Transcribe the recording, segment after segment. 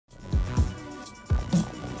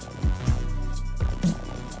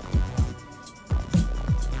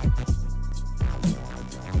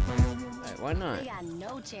Why not? They got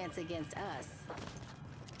no chance against us.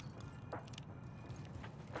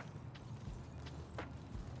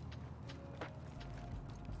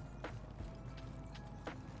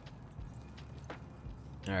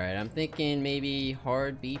 Alright, I'm thinking maybe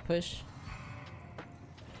hard B push.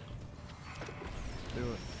 Do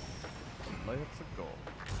it. Layup's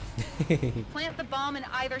a goal. Plant the bomb in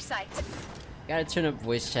either site. Gotta turn up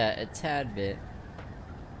voice chat a tad bit.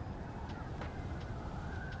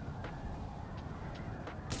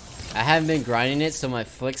 I haven't been grinding it, so my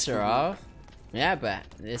flicks are off. Yeah, but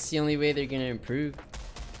it's the only way they're gonna improve.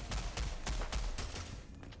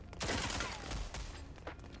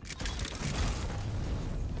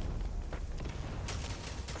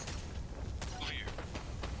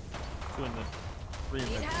 Doing the three Need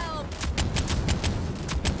minutes. help.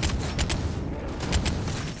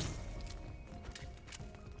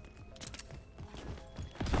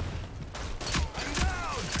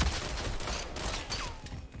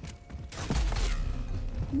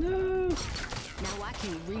 No. Now I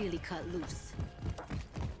can really cut loose.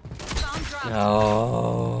 Bomb dropped.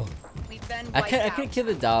 No. We've been I wiped could out. kill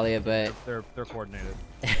the Dahlia, but They're coordinated.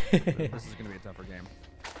 This is gonna be a tougher game.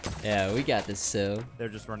 yeah, we got this. So They're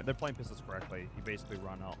just running. They're playing pistols correctly. You basically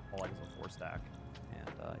run all like as a 4-stack, and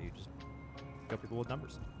you just kill people with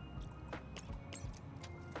numbers.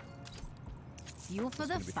 Fuel for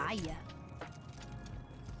the fire.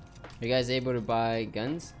 you guys able to buy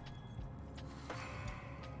guns?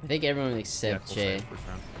 I think everyone Yeah, except full Jay. save first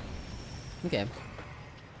round. Okay.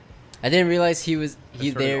 I didn't realize he It's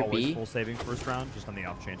there always B. full saving first round, just on the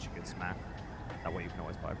off chance you get smacked. That way you can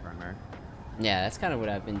always buy primary. Yeah, that's kind of what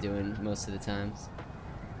I've been doing most of the times.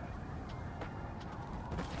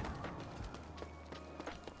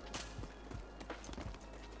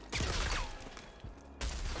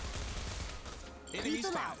 Enemy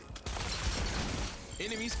spotted.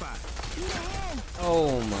 Enemy spotted.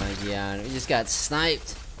 Oh my god, we just got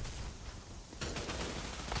sniped.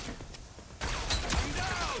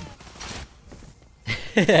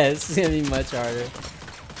 Yeah, this is gonna be much harder.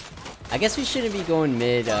 I guess we shouldn't be going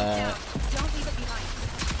mid. Don't leave it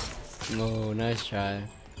behind. Oh, nice try.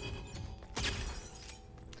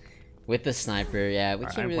 With the sniper, yeah, we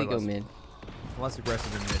Alright, can't I really play go less. mid. Less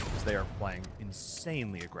aggressive in mid because they are playing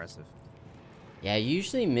insanely aggressive. Yeah,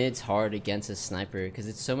 usually mid's hard against a sniper because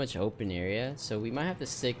it's so much open area. So we might have to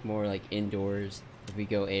stick more like indoors if we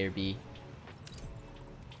go A or B.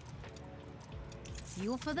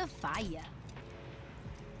 Fuel for the fire.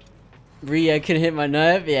 Rhea couldn't hit my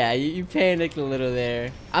knife? Yeah, you panicked a little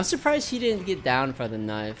there. I'm surprised he didn't get down for the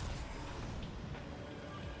knife.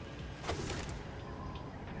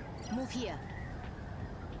 Move here.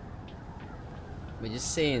 But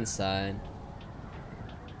just stay inside.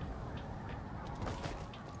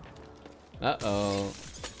 Uh-oh.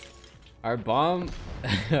 Our bomb...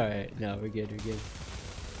 Alright, no, we're good, we're good.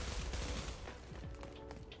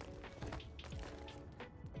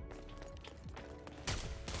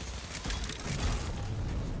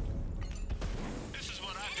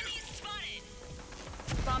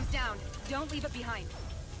 Bomb's down. Don't leave it behind.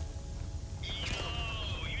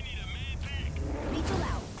 Lethal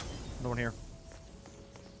out. No one here.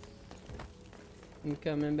 I'm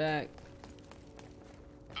coming back.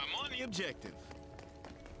 I'm on the objective.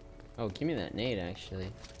 Oh, give me that nade,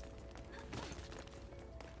 actually.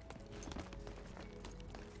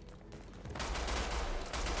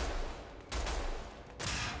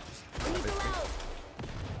 Lethal out.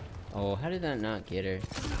 Oh, how did that not get her?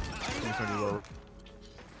 Someone's gonna do low.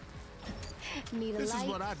 Need a This is light.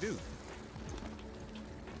 what I do.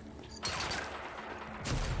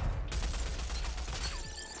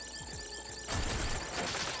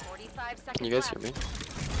 Seconds You guys left. hear me?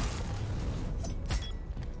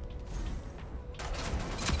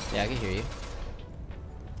 Yeah, I can hear you.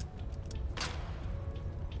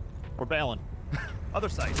 We're bailing. Other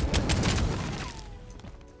side.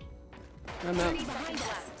 I'm out. Behind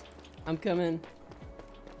us. I'm coming.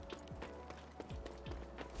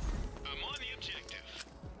 I'm on the objective.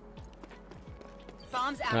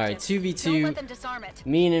 Bomb's active. Alright, Don't 2v2. let them disarm it.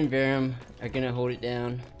 Me and Inverum are gonna hold it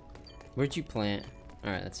down. Where'd you plant?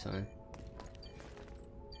 Alright, that's fine.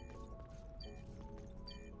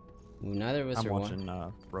 Ooh, neither of us I'm are watching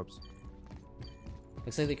one. ropes.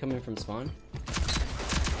 Looks like they're coming from spawn.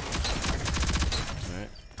 Alright.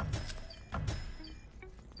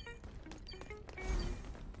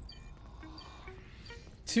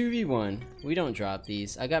 Two v one. We don't drop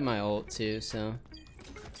these. I got my ult too, so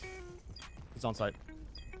He's on site.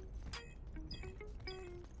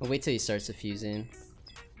 I'll wait till he starts defusing.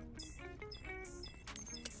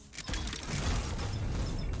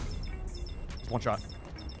 It's one shot.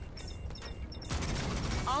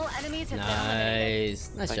 Enemies have been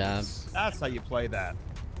eliminated. Nice job. That's how you play that.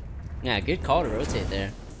 Yeah, good call to rotate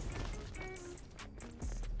there.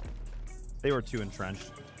 They were too entrenched.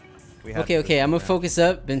 We had Okay, to I'm gonna defend. focus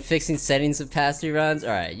up. Been fixing settings of past 3 rounds.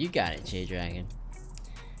 Alright, you got it, J-Dragon.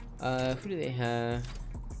 Who do they have?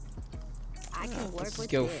 I can work Let's with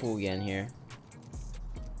go this. full again here.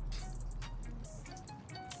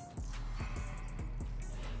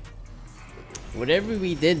 Whatever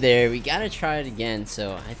we did there, we gotta try it again.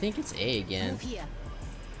 So I think it's A again. Move here.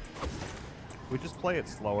 We just play it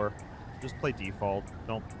slower. Just play default.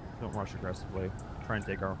 Don't rush aggressively. Try and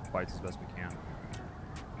take our fights as best we can.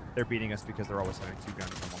 They're beating us because they're always having 2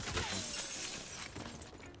 guns in one position.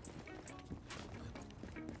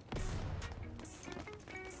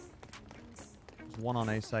 There's one on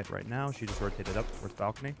A site right now. She just rotated up towards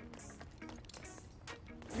balcony.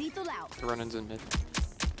 Lethal out. The run-ins in mid.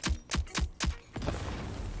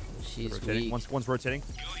 She's Rotating. weak. One's rotating.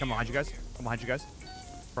 Come behind you guys. Come behind you guys.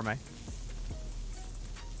 From A.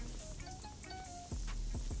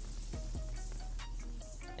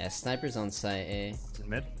 Yeah, sniper's on site A. It's in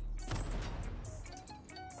mid.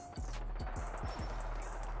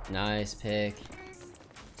 Nice pick.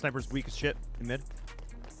 Sniper's weak as shit in mid.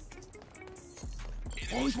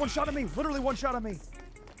 Oh, he's one shot at me. Literally one shot at me.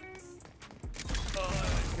 He's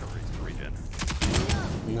gonna regen.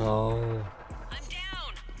 No.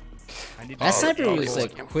 I need That to- sniper oh, was yeah.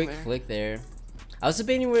 like quick There. flick there. I was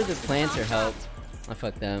debating where the planter helped. I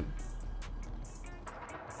fucked up.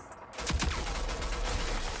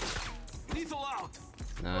 Lethal out.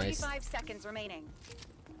 Nice. 45 seconds remaining.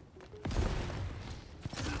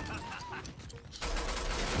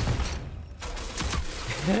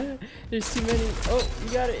 There's too many. Oh,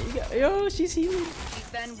 you got it. You got. Oh, she's healing. He's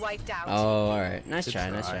been wiped out. Oh, all right. Nice Good try.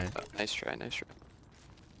 Nice try. try. Nice try, nice try.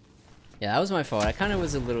 Yeah, that was my fault. I kind of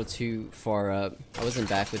was a little too far up. I wasn't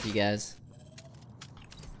back with you guys.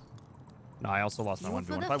 No, I also lost my You 1v1.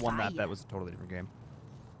 for If the I won that, fire. that was a totally different game.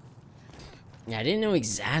 Yeah, I didn't know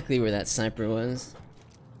exactly where that sniper was.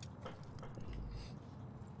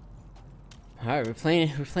 All right, we're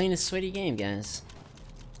playing a sweaty game, guys.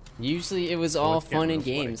 Usually it was all it's getting fun real and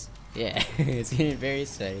sweaty. games. Yeah, it's getting very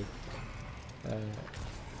sweaty.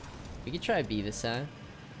 We could try B this time.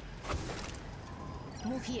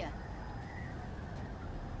 Move here.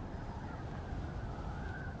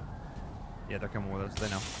 Yeah, they're coming with us. They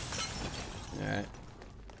know. All right.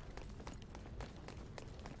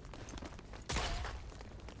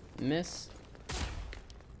 Miss.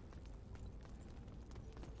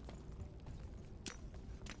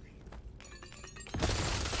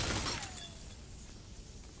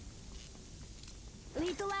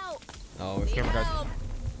 Lethal out. Oh, we're Careful, guys. Help.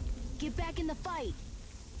 Get back in the fight.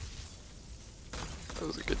 That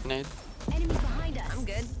was a good nade. Enemies behind us. I'm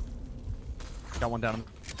good. Got one down.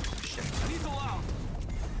 Lethal out.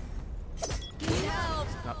 Give me help.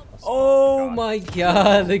 Oh God. my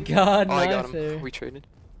god, the god Oh, I knife got him. there. We traded.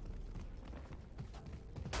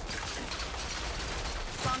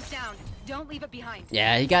 Bombs down. Don't leave it behind.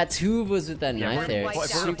 Yeah, he got 2 of us with that Yeah, knife we're there. White Well,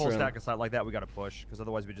 It's if we're gonna down. full super. stack a side like that, we gotta push, because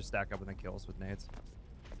otherwise we just stack up and then kill us with nades.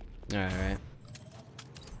 Alright.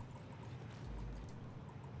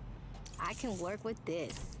 I can work with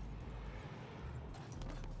this.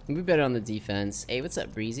 We better on the defense. Hey, what's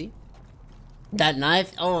up, Breezy? That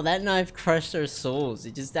knife, oh, that knife crushed our souls.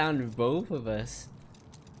 It just downed both of us.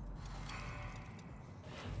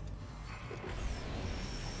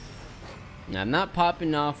 Now, I'm not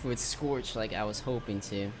popping off with Scorch like I was hoping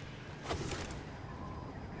to.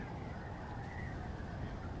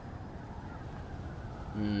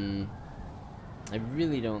 I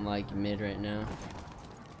really don't like mid right now.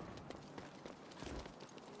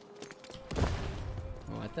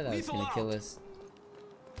 Oh, I thought that was Lethal gonna kill out. us.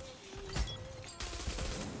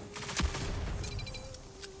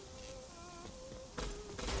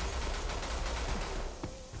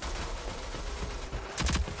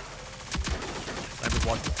 Sniper's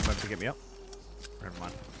watching to get me up. Never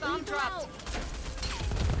mind. Bomb Lethal dropped. out.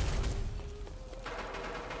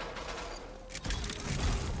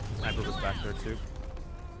 Sniper was back there too.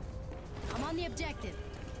 I'm on the objective.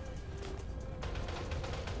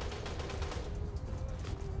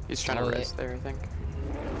 He's trying Oh, to yeah. res there, I think.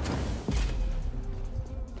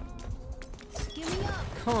 Give me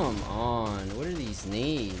up. Come on, what are these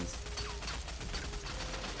names?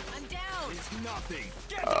 I'm down. It's nothing.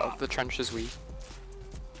 Get up. The trench is weak.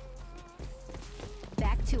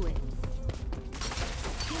 Back to it.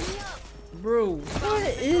 Give me up. Bro, what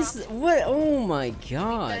is what? Oh my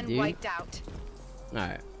god, Been dude. wiped out.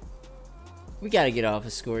 Alright. We gotta get off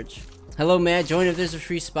of Scorch. Hello, may I join if there's a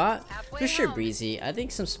free spot? Halfway For sure, home. Breezy. I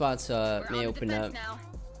think some spots We're may on open the up. defense now.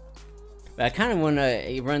 But I kind of want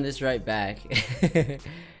to run this right back.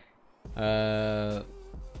 Alright,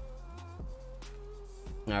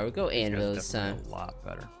 we'll go These guys Anvil are this definitely time. a lot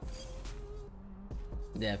better.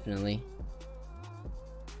 Definitely.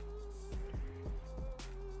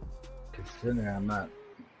 Considering I'm not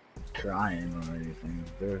trying or anything,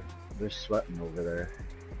 they're sweating over there.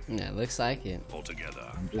 Yeah, looks like it. All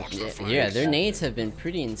together. I'm just Yeah, their nades have been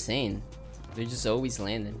pretty insane. They're just always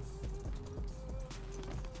landing.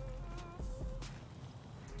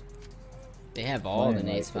 They have all the playing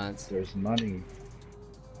nade like spots. There's money.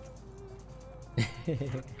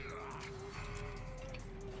 Playing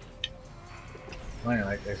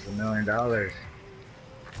like there's $1 million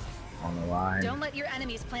on the line. Don't let your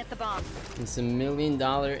enemies plant the bomb. It's $1 million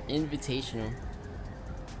invitational.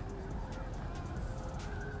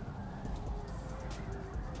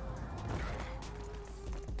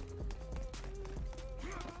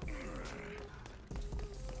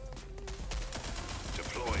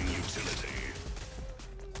 Deploying utility.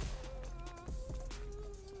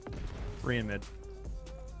 3 in mid.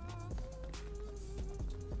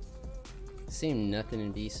 Seen nothing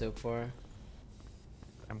in B so far.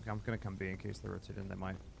 I'm gonna come B in case they rotate in. They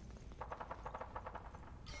might.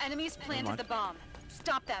 Enemies planted mind. the bomb.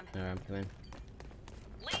 Stop them. Alright, I'm coming.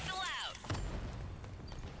 Lethal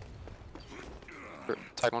out.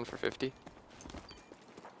 Tide 1 for 50.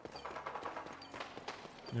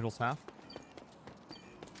 Noodles half.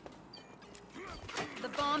 The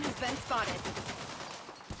bomb has been spotted.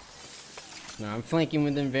 No, I'm flanking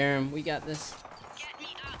with them, Verum. We got this. Get me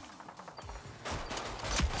up.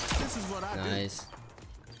 This is what I do. Nice.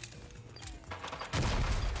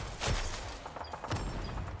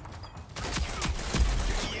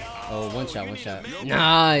 Oh, one shot.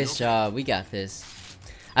 Nice job. We got this.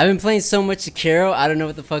 I've been playing so much Sekiro, I don't know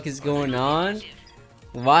what the fuck is going on.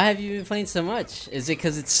 Why have you been playing so much? Is it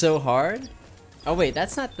because it's so hard? Oh wait,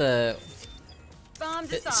 that's not the... Bomb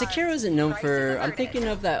disarmed. Sekiro isn't known Crisis for... I'm averted. thinking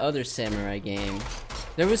of that other samurai game.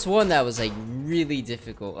 There was one that was like really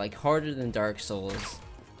difficult, like harder than Dark Souls.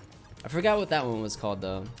 I forgot what that one was called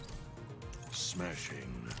though.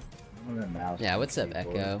 Smashing. Yeah, what's up,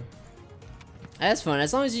 Echo? That's fun.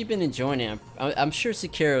 As long as you've been enjoying it, I'm sure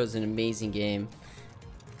Sekiro is an amazing game.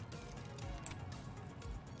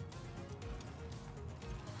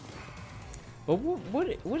 But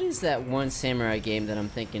what is that one samurai game that I'm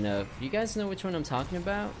thinking of? You guys know which one I'm talking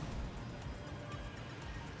about?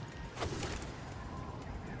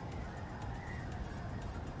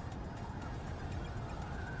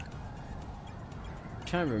 I'm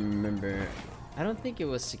trying to remember. I don't think it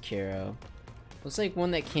was Sekiro. It was like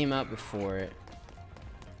one that came out before it.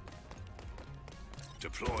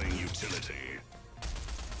 Deploying utility.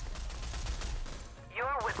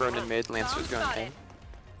 Ronin mid, Lancer's going spotted. in.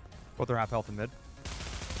 Both are half health in mid.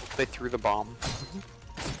 They threw the bomb.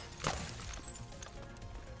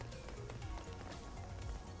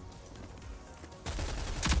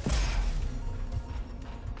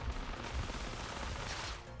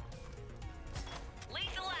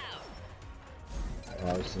 Lethal out.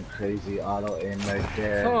 That was some crazy auto aim right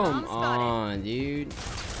there. Come Bomb spotted. on, dude.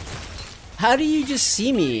 How do you just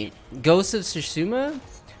see me? Ghost of Tsushima?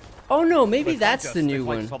 Oh no, maybe They that's flanked the us. new They flanked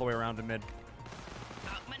one. us all the way around to mid.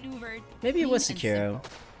 Outmaneuvered. Maybe it was Clean and Sekiro.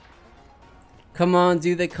 simple. Come on,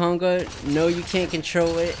 do the conga. No, you can't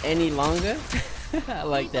control it any longer. I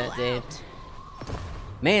like that, Dave.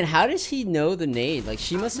 Man, how does he know the nade? Like,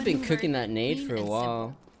 she must have been cooking that nade Clean for a and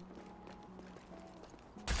while.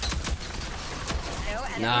 No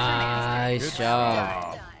enemies Nice remaining.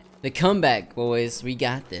 job. The comeback, boys. We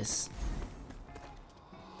got this.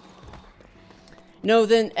 No,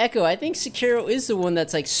 then Echo, I think Sekiro is the one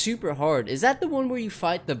that's like super hard. Is that the one where you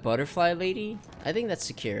fight the butterfly lady? I think that's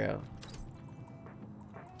Sekiro.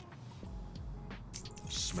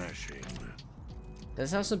 Smashing.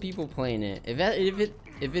 That's how some people playing it. If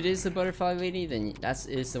it is the butterfly lady, then that's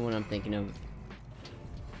is the one I'm thinking of.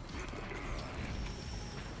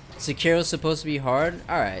 Sekiro's supposed to be hard?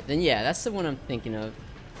 Alright, then yeah, that's the one I'm thinking of.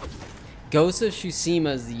 Ghost of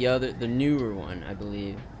Tsushima is the newer one, I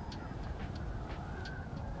believe.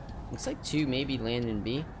 Looks like 2 maybe land in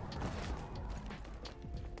B.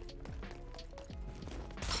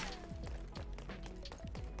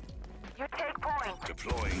 You take point.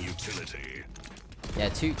 Deploying utility. Yeah,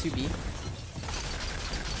 2 B.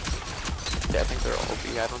 Yeah, I think they're all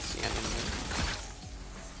B. I don't see any mid.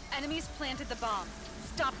 Enemies planted the bomb.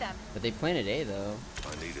 Stop them. But they planted A though.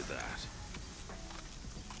 I needed that.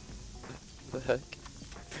 The heck?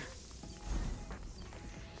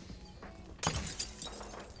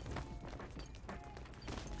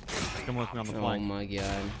 Come with me on the Oh flank. my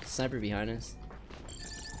god. Sniper behind us.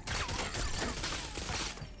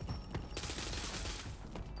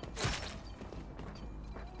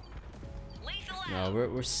 No,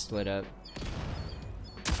 we're split up.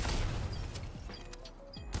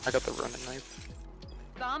 I got the running knife.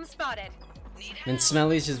 Bomb spotted. And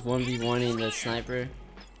Smelly's just 1v1ing the sniper.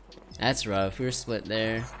 That's rough. We were split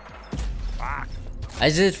there. Fuck. I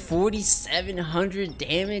did 4,700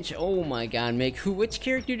 damage. Oh my god, Mick. Which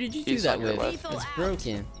character did you do He's that on your with? left. It's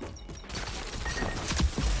broken.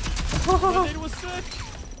 It was sick.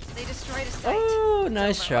 They destroyed a site. Oh,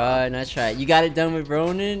 nice try, nice try. You got it done with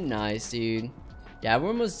Ronin? Nice, dude. Yeah, we're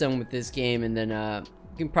almost done with this game, and then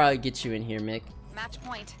we can probably get you in here, Mick. Match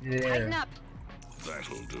point. Yeah. Tighten up.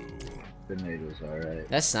 That'll do. The nade was alright.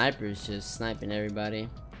 That sniper is just sniping everybody.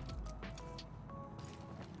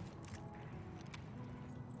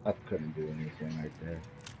 I couldn't do anything right there.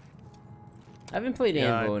 I haven't played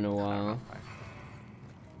Yeah, Anvil in a while.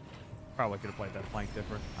 Probably could have played that flank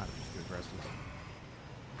different. I'd have just too aggressive.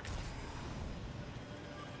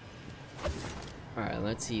 Alright,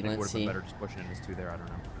 let's see, It would let's have been see. better just pushing in his two there. I don't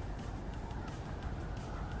know.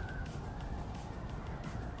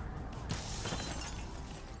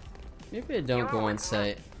 Maybe I don't go on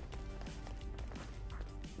site.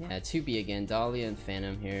 Yeah, 2B again. Dahlia and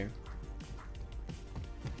Phantom here.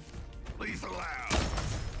 Lethal out.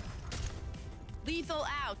 Lethal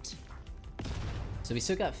out. So we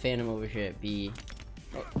still got Phantom over here at B.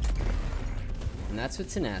 Oh. And that's what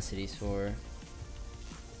Tenacity's for.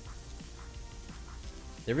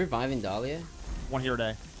 They're reviving Dahlia? One here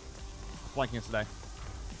today. Flanking us today.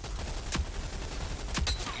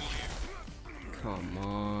 Come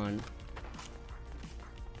on.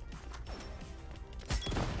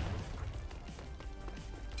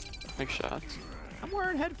 Make shots. I'm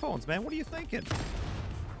wearing headphones, man. What are you thinking?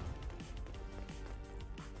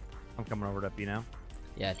 I'm coming over to B now.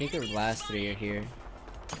 Yeah, I think the last three are here.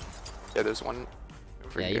 Yeah, there's one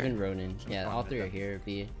over Yeah, here. even Ronin. Yeah, all three are here at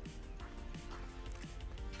B.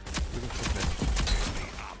 We can push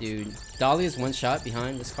mid. Dude, Dahlia's one shot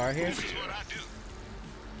behind this car here. See what I do.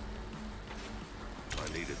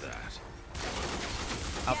 I needed that.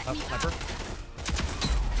 Up, sniper.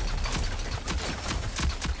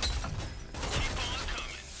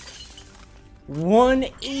 One The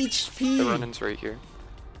HP! running's right here.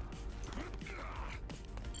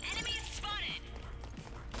 Enemy spotted.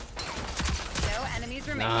 No enemies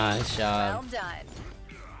remaining. Nice Well job. done.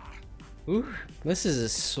 Ooh, this is a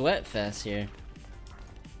sweat fest here.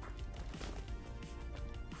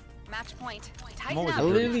 Match point. I'm Tighten always I up. a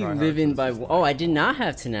literally try hard living for by. this Oh, I did not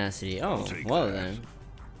have tenacity. Oh, take well that. then.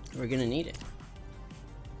 We're gonna need it.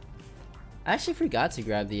 I actually forgot to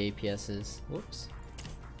grab the APSs. Whoops.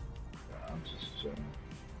 I'm just chilling.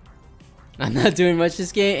 I'm not doing much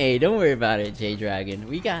this game. Hey, don't worry about it, J-Dragon.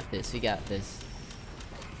 We got this. We got this.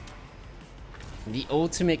 The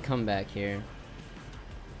ultimate comeback here.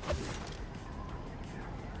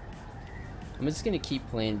 I'm just gonna keep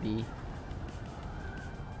playing B.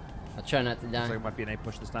 I'll try not to Looks like die. it might be an A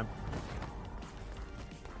push this time.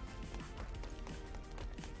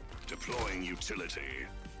 Deploying utility.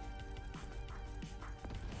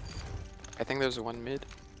 I think there's one mid.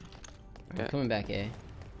 I'm Yeah. coming back A.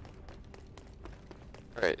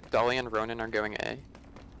 Alright, Dolly and Ronin are going A. Alright,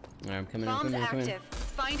 I'm coming in, Bomb's coming in, coming in. active.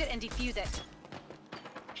 Find it and defuse it.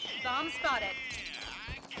 Bomb spotted.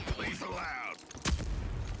 Lethal out.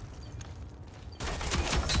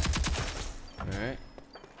 Alright.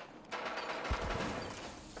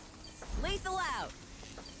 Lethal out.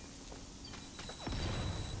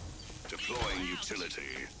 Deploying utility.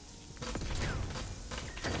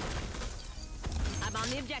 I'm on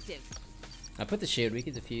the objective. I put the shield, we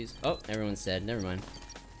could defuse. Oh, everyone's dead. Never mind.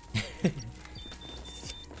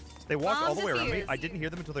 They walked all the way around me. defused. I didn't hear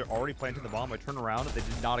them until they were already planting the bomb. I turned around and they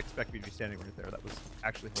did not expect me to be standing right there. That was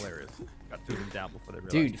actually hilarious. Got two of them down before they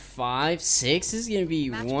realized. Dude, 5-6 is gonna be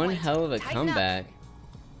Match one point. hell of a Tighten up. comeback.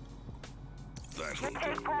 That'll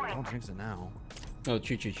do. Don't jinx it now. Oh,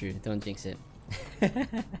 true. Don't jinx it.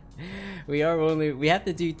 we have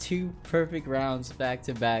to do 2 perfect rounds back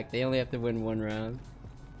to back. They only have to win 1 round.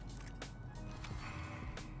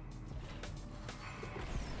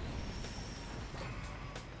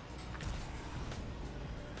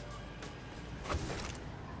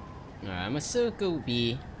 Alright, I'm gonna still go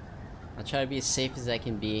B. I'll try to be as safe as I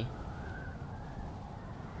can be.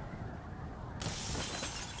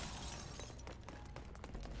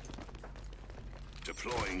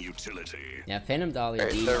 Deploying utility. Yeah, Phantom Dahlia.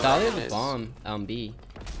 Alright, B. the Dahlia run the is- bomb on B.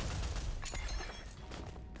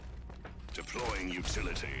 Deploying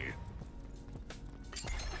utility.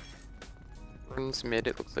 Running's mid,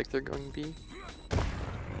 it looks like they're going B. Oh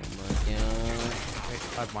my god.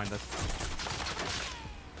 Hey, I've mined this.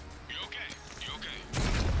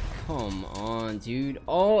 come on, dude.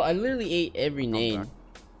 Oh, I literally ate every nade. back.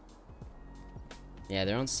 Yeah,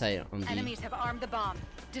 they're on site on B. Enemies have armed the bomb.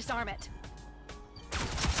 Disarm it.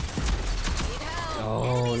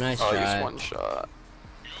 Oh, nice Oh, just try. one shot.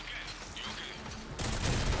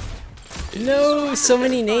 No, so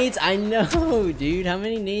many nades. I know, dude. How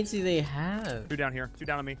many nades do they have? 2 down here. 2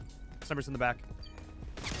 down on me. Somebody's in the back.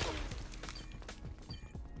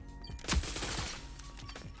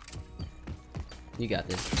 You got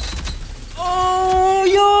this. Oh,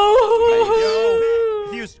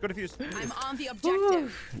 yo! Defuse. Go defuse. I'm on the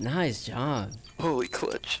objective. Nice job. Holy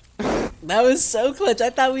clutch. That was so clutch. I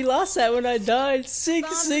thought we lost that when I died. 6-6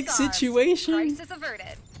 Bomb disarmed. situation. Crisis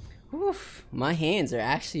averted. Oof. My hands are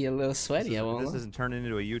actually a little sweaty. I won't This lie. isn't turning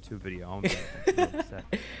into a YouTube video. I'm really upset.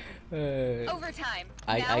 Overtime.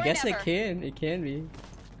 I Now or guess never. it can. It can be.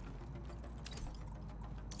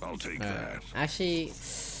 I'll take that. Actually,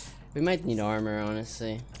 we might need armor,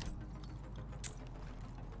 honestly.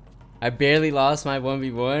 I barely lost my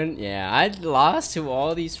 1v1. Yeah, I lost to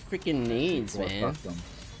all these freaking nades, Well, man. fuck them.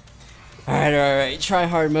 Alright. Try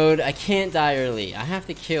hard mode. I can't die early. I have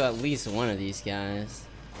to kill at least one of these guys.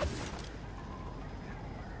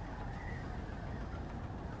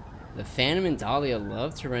 The Phantom and Dahlia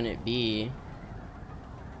love to run at B.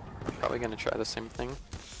 Probably gonna try the same thing.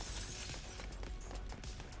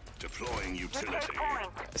 Deploying utility. I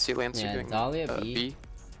see Lancer Yeah, doing Dahlia, B.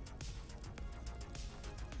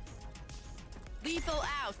 B. Lethal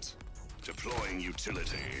out. Deploying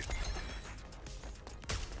utility.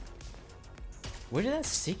 Where did that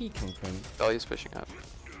sticky come from? Dahlia's pushing up.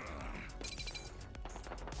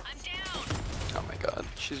 I'm down. Oh my god,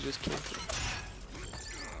 she's just camping.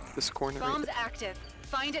 This corner right Bomb's active.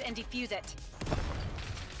 Find it and defuse it.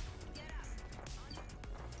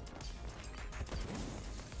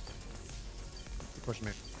 Keep pushing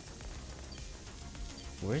me.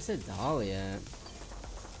 Where's the Dahlia at?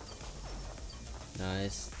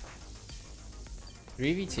 Nice.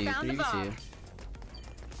 3v2, Found the 3v2. bomb.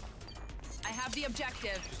 I have the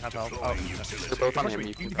objective. Have help. Deploying They're utility. both on Push him, me.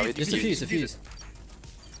 you can You probably Just defuse. defuse.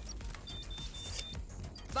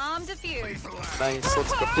 Bomb defused. Lethal out. Nice,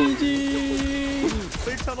 let's go.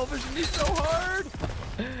 Big tunnel vision me so hard.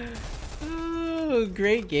 Oh,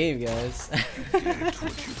 great game, guys.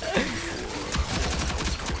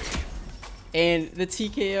 And the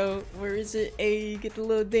TKO, where is it? Hey, get the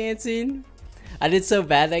little dancing. I did so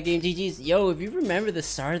bad that game, GG's. Yo, if you remember the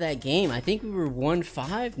start of that game, I think we were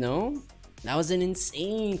 1-5, no? That was an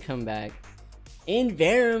insane comeback. In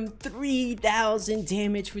Verum, 3,000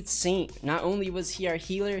 damage with Saint. Not only was he our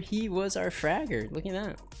healer, he was our fragger. Look at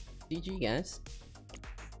that. GG, guys.